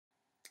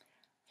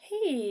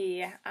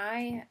Hey,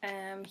 I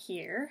am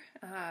here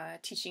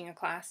teaching a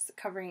class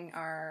covering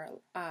our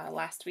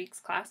last week's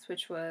class,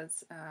 which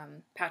was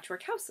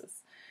patchwork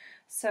houses.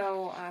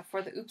 So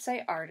for the Oops,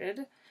 I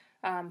Arted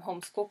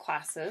homeschool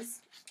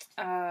classes,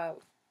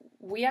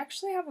 we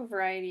actually have a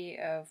variety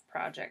of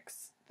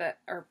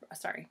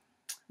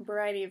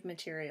variety of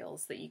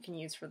materials that you can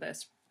use for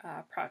this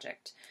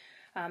project.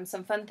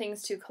 Some fun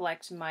things to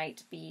collect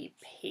might be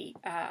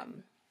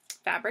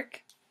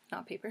fabric.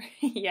 Not paper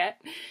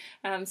yet.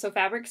 So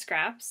fabric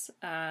scraps.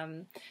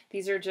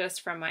 These are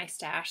just from my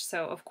stash.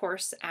 So of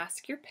course,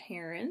 ask your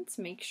parents.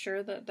 Make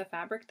sure that the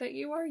fabric that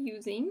you are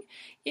using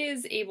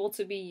is able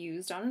to be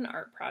used on an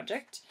art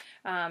project.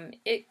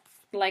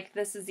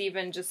 This is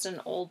even just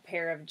an old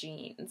pair of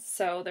jeans.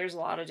 So there's a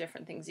lot of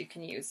different things you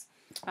can use.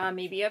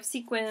 Maybe you have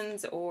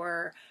sequins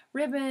or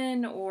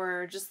ribbon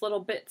or just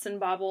little bits and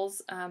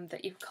baubles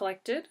that you've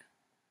collected.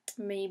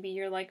 Maybe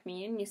you're like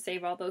me and you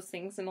save all those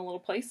things in a little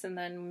place, and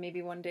then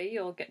maybe one day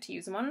you'll get to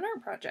use them on an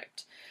art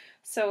project.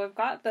 So I've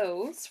got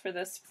those for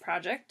this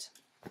project.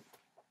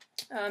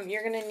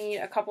 You're going to need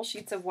a couple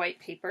sheets of white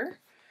paper.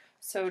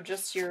 So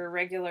just your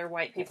regular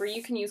white paper.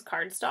 You can use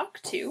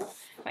cardstock too.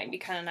 Might be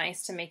kind of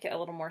nice to make it a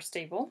little more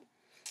stable.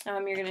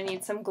 You're going to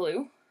need some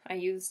glue. I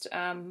used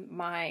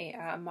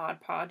my Mod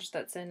Podge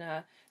that's in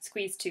a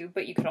squeeze tube,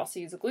 but you could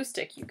also use a glue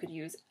stick. You could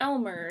use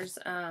Elmer's.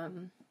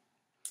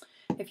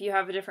 If you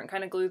have a different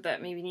kind of glue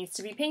that maybe needs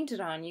to be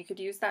painted on, you could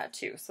use that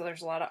too. So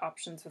there's a lot of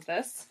options with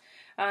this.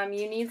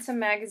 You need some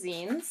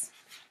magazines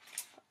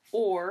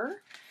or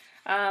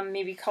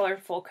maybe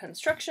colorful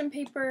construction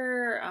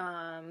paper,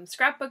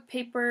 scrapbook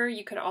paper.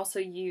 You could also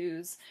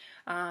use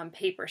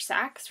paper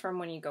sacks from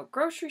when you go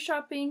grocery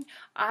shopping.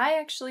 I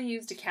actually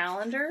used a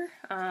calendar.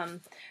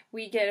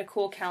 We get a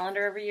cool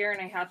calendar every year,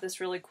 and I have this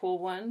really cool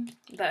one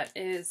that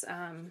is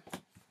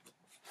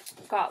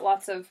got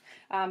lots of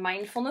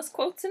mindfulness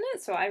quotes in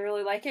it, so I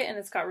really like it, and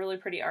it's got really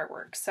pretty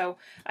artwork. So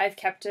I've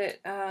kept it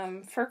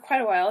for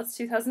quite a while. It's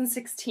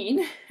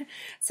 2016,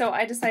 so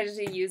I decided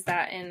to use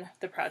that in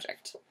the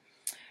project.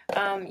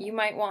 You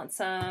might want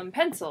some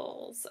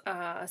pencils,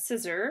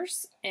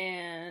 scissors,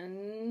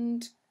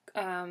 and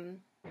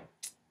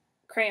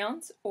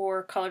crayons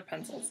or colored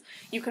pencils.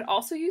 You could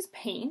also use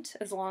paint,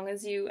 as long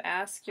as you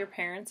ask your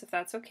parents if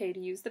that's okay to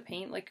use the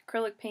paint, like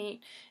acrylic paint.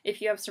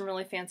 If you have some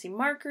really fancy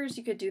markers,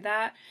 you could do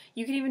that.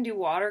 You could even do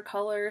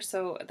watercolor,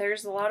 so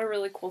there's a lot of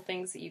really cool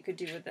things that you could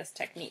do with this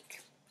technique.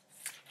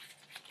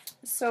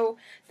 So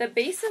the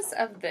basis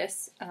of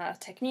this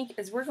technique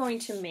is we're going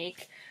to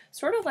make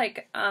sort of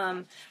like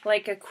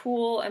a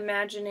cool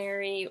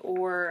imaginary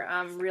or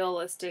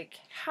realistic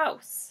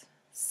house.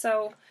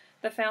 So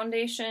the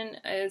foundation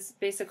is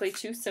basically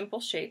two simple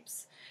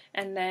shapes,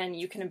 and then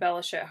you can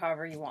embellish it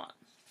however you want.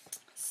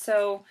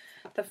 So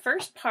the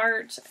first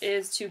part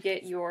is to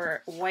get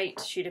your white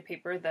sheet of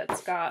paper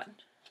that's got,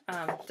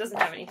 doesn't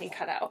have anything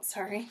cut out,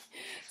 sorry.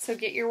 So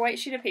get your white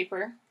sheet of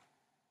paper,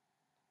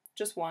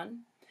 just one,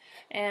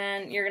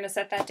 and you're going to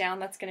set that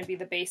down. That's going to be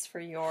the base for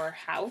your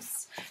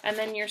house. And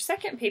then your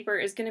second paper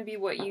is going to be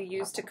what you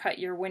use to cut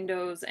your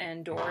windows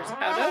and doors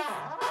out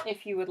of,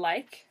 if you would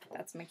like.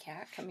 That's my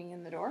cat coming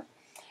in the door.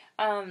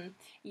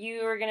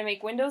 You are going to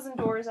make windows and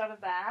doors out of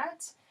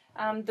that.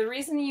 The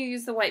reason you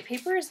use the white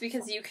paper is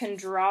because you can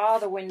draw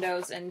the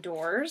windows and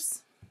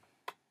doors,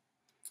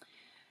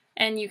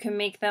 and you can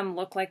make them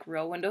look like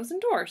real windows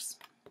and doors.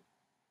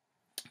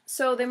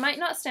 So they might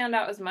not stand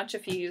out as much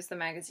if you use the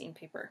magazine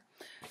paper.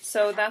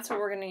 So that's what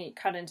we're going to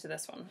cut into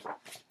this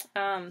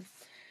one.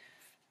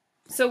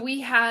 So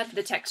we had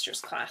the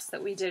textures class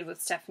that we did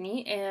with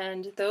Stephanie,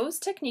 and those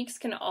techniques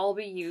can all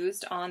be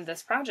used on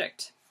this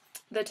project.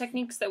 The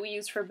techniques that we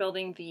use for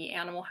building the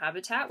animal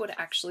habitat would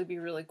actually be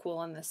really cool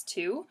on this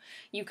too.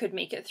 You could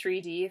make it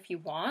 3D if you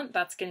want.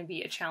 That's going to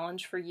be a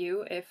challenge for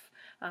you if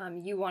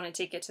you want to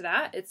take it to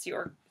that. It's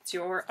your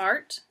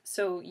art,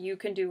 so you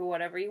can do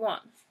whatever you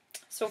want.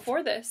 So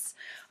for this,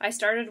 I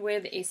started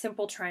with a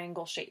simple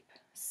triangle shape.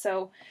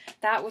 So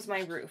that was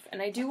my roof,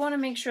 and I do want to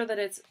make sure that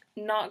it's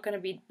not going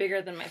to be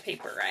bigger than my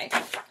paper, right?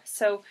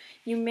 So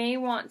you may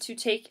want to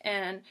take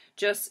and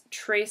just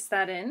trace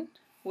that in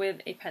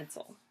with a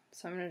pencil.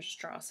 So I'm going to just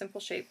draw a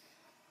simple shape.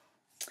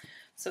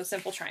 So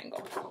simple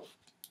triangle.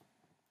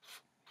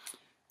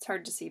 It's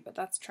hard to see, but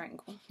that's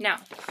triangle. Now,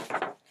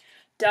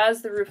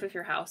 does the roof of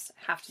your house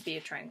have to be a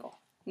triangle?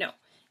 No,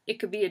 it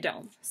could be a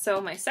dome.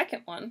 So my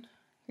second one,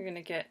 you're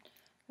going to get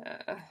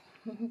a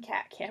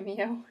cat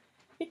cameo.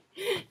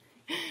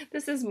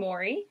 This is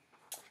Maury.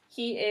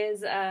 He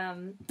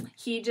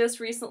just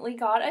recently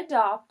got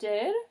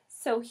adopted.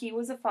 So he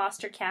was a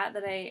foster cat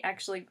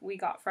that we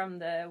got from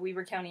the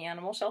Weber County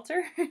Animal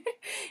Shelter.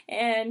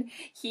 And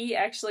he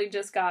actually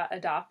just got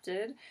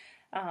adopted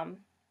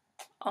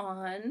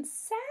on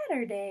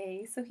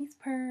Saturday. So he's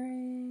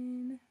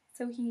purring.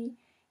 So he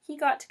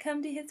got to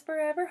come to his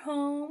forever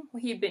home.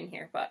 Well, he'd been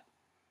here, but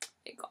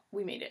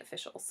we made it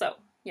official. So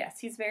yes,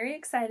 he's very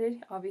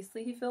excited.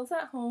 Obviously he feels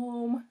at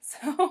home.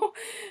 So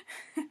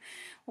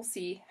we'll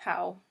see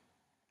how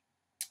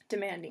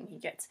demanding he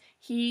gets.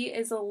 He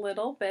is a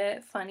little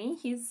bit funny.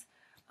 He's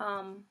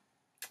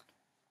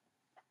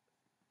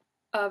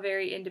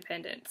very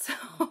independent, so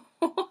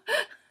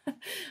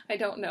I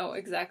don't know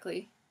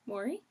exactly.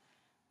 Maury,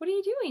 what are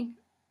you doing?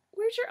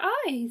 Where's your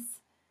eyes?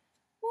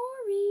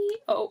 Maury!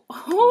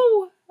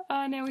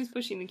 Now he's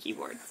pushing the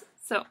keyboards.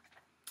 So,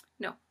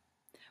 no.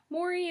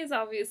 Maury is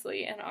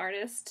obviously an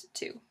artist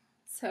too,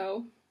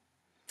 so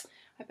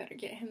I better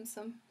get him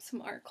some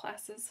art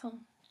classes, huh?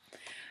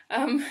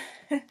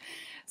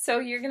 So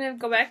you're gonna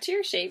go back to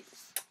your shape,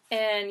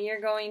 and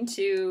you're going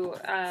to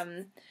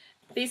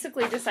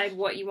basically decide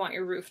what you want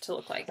your roof to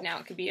look like. Now,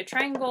 it could be a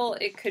triangle,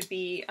 it could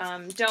be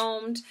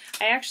domed.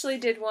 I actually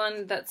did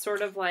one that's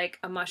sort of like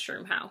a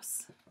mushroom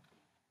house.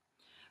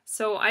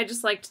 So I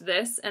just liked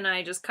this, and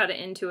I just cut it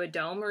into a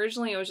dome.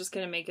 Originally, I was just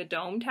going to make a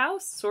domed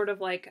house, sort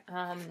of like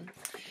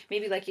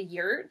maybe like a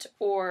yurt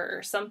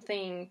or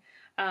something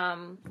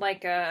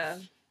like a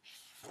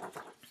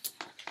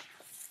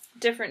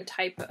different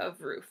type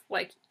of roof.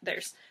 Like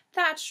there's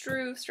thatched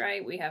roofs,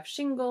 right? We have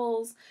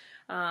shingles.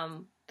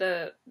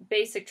 The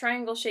basic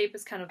triangle shape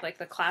is kind of like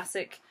the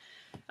classic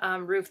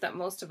roof that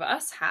most of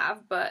us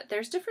have, but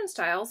there's different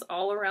styles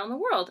all around the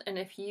world. And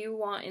if you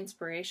want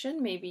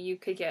inspiration, maybe you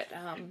could get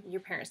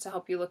your parents to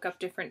help you look up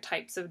different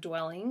types of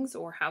dwellings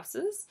or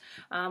houses,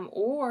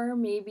 or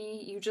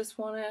maybe you just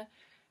want to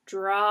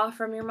draw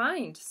from your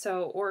mind,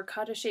 or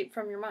cut a shape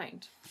from your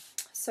mind.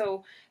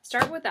 So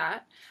start with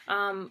that.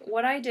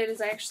 What I did is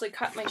I actually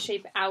cut my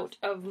shape out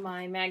of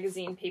my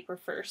magazine paper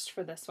first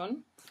for this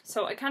one.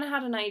 So I kind of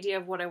had an idea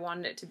of what I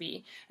wanted it to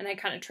be, and I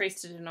kind of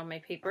traced it in on my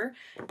paper.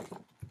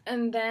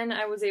 And then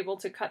I was able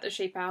to cut the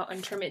shape out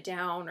and trim it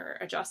down or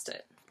adjust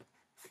it.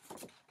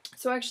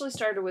 So I actually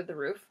started with the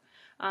roof.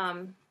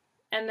 And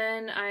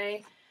then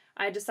I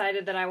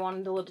decided that I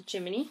wanted a little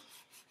chimney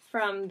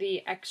from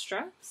the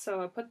extra,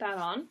 so I put that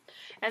on.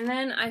 And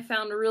then I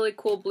found a really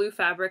cool blue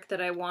fabric that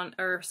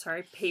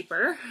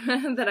paper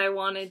that I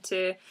wanted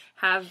to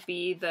have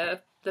be the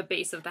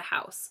base of the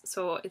house.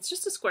 So it's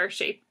just a square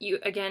shape.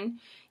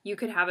 You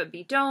could have it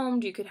be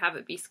domed, you could have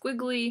it be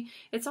squiggly.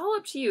 It's all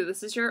up to you.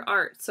 This is your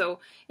art. So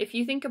if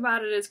you think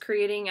about it as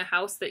creating a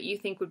house that you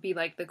think would be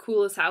like the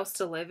coolest house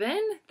to live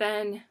in,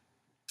 then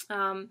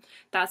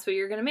that's what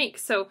you're going to make.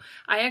 So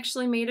I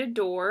actually made a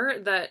door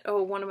that,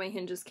 one of my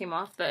hinges came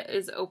off, that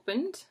is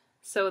opened.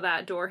 So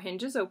that door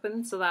hinge is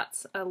open. So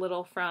that's a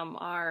little from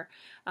our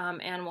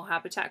animal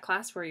habitat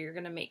class where you're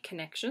going to make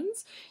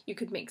connections. You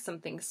could make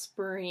something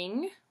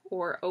spring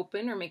or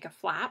open or make a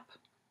flap.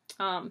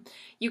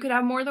 You could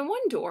have more than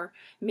one door.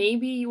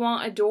 Maybe you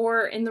want a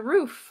door in the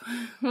roof.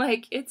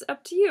 Like, it's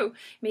up to you.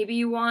 Maybe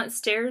you want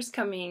stairs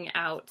coming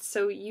out.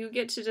 So you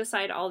get to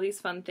decide all these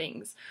fun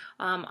things.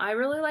 I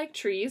really like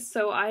trees,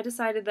 so I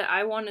decided that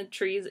I wanted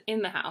trees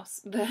in the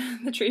house.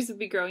 The trees would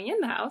be growing in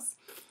the house.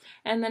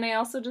 And then I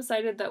also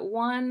decided that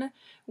one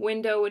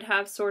window would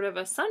have sort of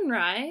a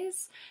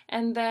sunrise,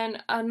 and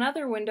then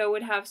another window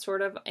would have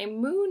sort of a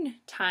moon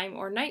time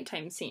or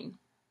nighttime scene.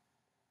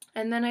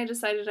 And then I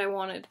decided I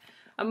wanted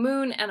a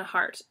moon and a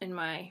heart in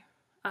my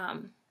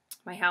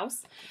my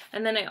house.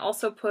 And then I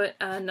also put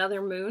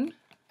another moon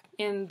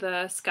in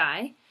the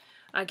sky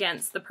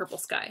against the purple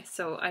sky.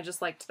 So I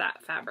just liked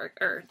that fabric,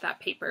 or that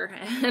paper,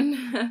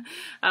 and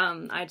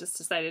I just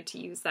decided to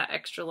use that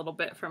extra little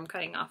bit from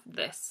cutting off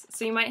this.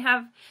 So you might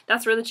have,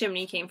 that's where the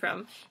chimney came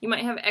from. You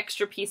might have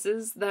extra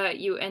pieces that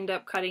you end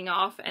up cutting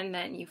off and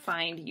then you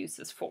find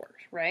uses for,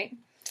 right?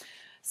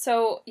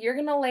 So you're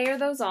going to layer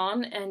those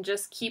on and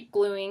just keep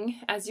gluing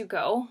as you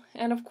go.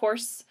 And of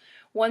course,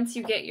 once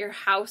you get your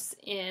house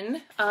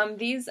in,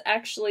 these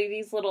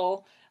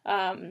little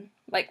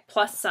like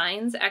plus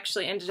signs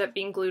actually ended up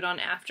being glued on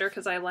after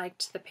because I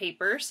liked the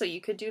paper, so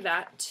you could do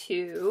that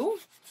too.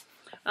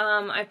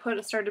 I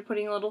started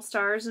putting little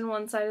stars in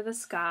one side of the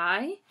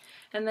sky,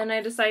 and then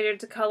I decided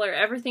to color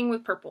everything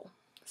with purple.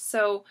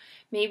 So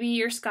maybe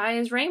your sky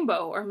is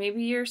rainbow, or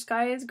maybe your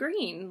sky is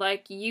green.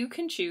 Like, you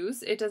can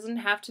choose. It doesn't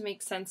have to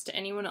make sense to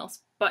anyone else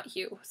but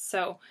you.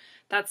 So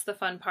that's the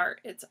fun part.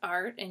 It's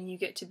art, and you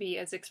get to be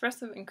as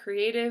expressive and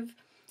creative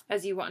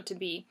as you want to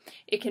be.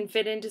 It can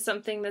fit into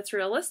something that's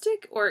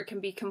realistic, or it can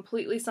be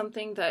completely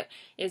something that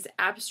is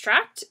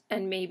abstract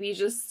and maybe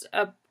just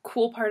a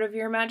cool part of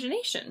your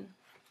imagination.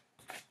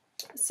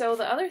 So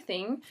the other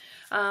thing,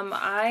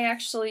 I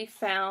actually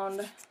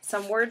found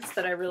some words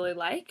that I really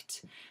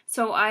liked.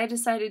 So I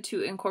decided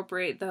to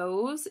incorporate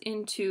those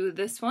into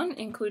this one,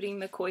 including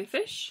the koi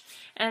fish.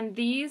 And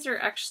these are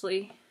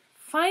actually,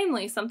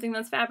 finally, something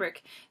that's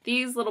fabric.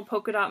 These little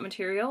polka dot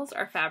materials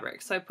are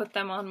fabric. So I put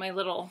them on my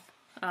little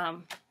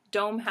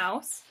dome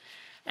house.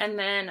 And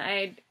then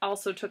I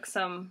also took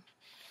some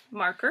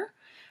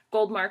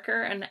gold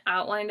marker, and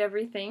outlined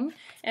everything.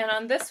 And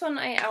on this one,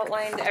 I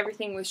outlined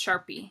everything with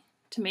Sharpie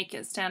to make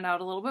it stand out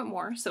a little bit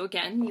more. So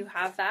again, you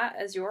have that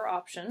as your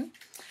option.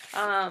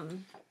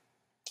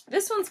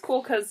 This one's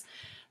cool because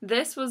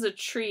this was a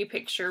tree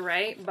picture,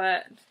 right?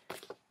 But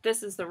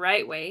this is the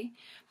right way.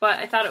 But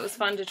I thought it was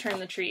fun to turn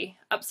the tree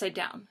upside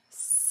down.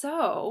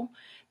 So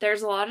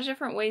there's a lot of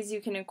different ways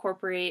you can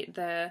incorporate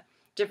the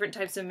different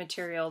types of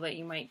material that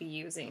you might be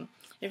using.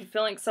 If you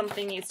feel like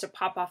something needs to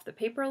pop off the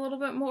paper a little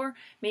bit more,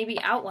 maybe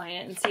outline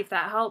it and see if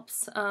that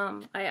helps.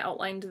 I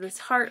outlined this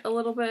heart a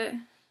little bit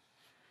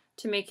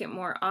to make it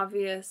more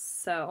obvious,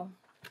 so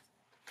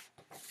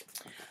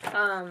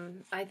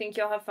I think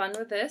you'll have fun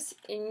with this.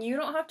 And you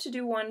don't have to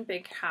do one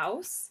big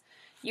house.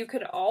 You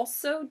could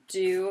also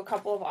do, a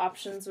couple of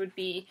options would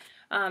be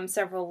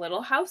several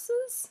little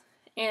houses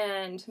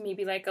and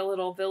maybe like a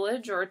little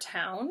village or a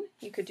town.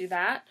 You could do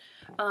that.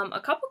 A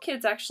couple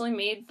kids actually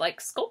made like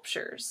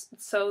sculptures.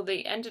 So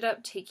they ended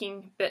up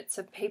taking bits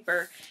of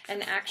paper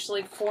and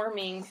actually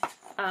forming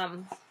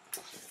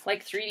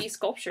like 3D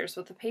sculptures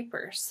with the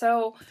paper.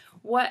 So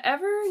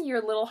whatever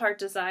your little heart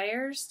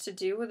desires to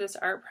do with this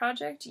art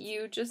project,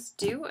 you just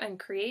do and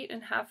create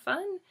and have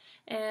fun.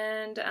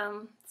 And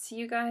see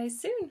you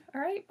guys soon.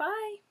 All right,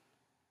 bye.